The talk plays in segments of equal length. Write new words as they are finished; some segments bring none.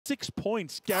6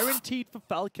 points guaranteed for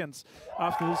Falcons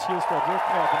after this heal spot.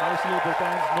 Denies a little bit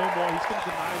bands, no more. He's going to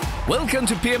deny. Welcome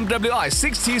to PMWI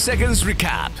 60 seconds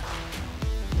recap.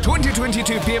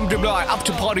 2022 PMWI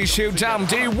Afterparty Showdown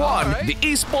Day 1, the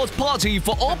esports party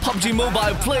for all PUBG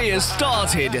Mobile players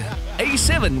started.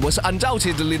 A7 was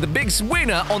undoubtedly the biggest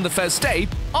winner on the first day,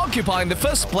 occupying the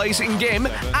first place in game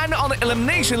and on the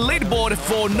elimination leaderboard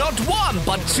for not one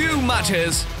but 2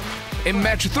 matches. In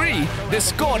match 3, they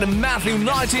scored a massive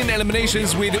 19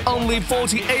 eliminations with only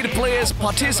 48 players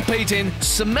participating,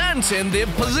 cementing their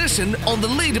position on the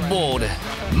leaderboard.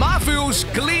 Matthew's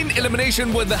clean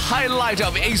elimination was the highlight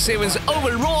of A7's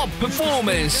overall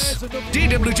performance.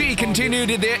 DWG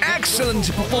continued their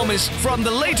excellent performance from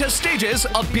the later stages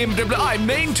of PMWI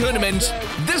main tournament.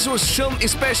 This was shown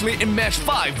especially in match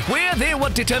 5, where they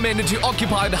were determined to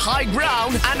occupy the high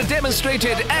ground and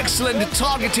demonstrated excellent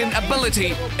targeting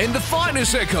ability. In the final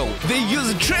circle, they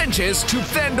used trenches to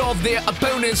fend off their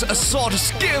opponent's assault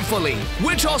skillfully,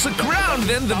 which also crowned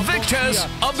them the victors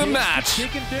of the match.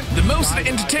 The most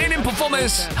entertaining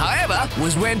performance, however,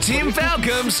 was when Team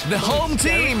Falcons, the home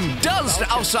team, danced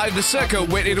outside the circle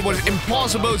when it was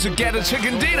impossible to get a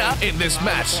chicken dinner in this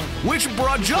match, which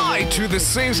brought joy to the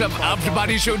scenes of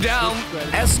Afterparty Showdown.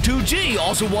 S2G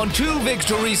also won 2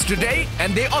 victories today,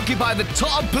 and they occupy the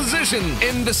top position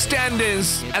in the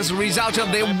standings as a result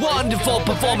of their wonderful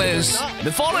performance.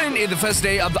 The following is the first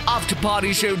day of the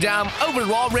Afterparty Showdown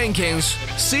overall rankings.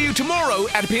 See you tomorrow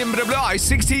at PMWI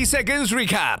 60 seconds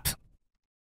recap.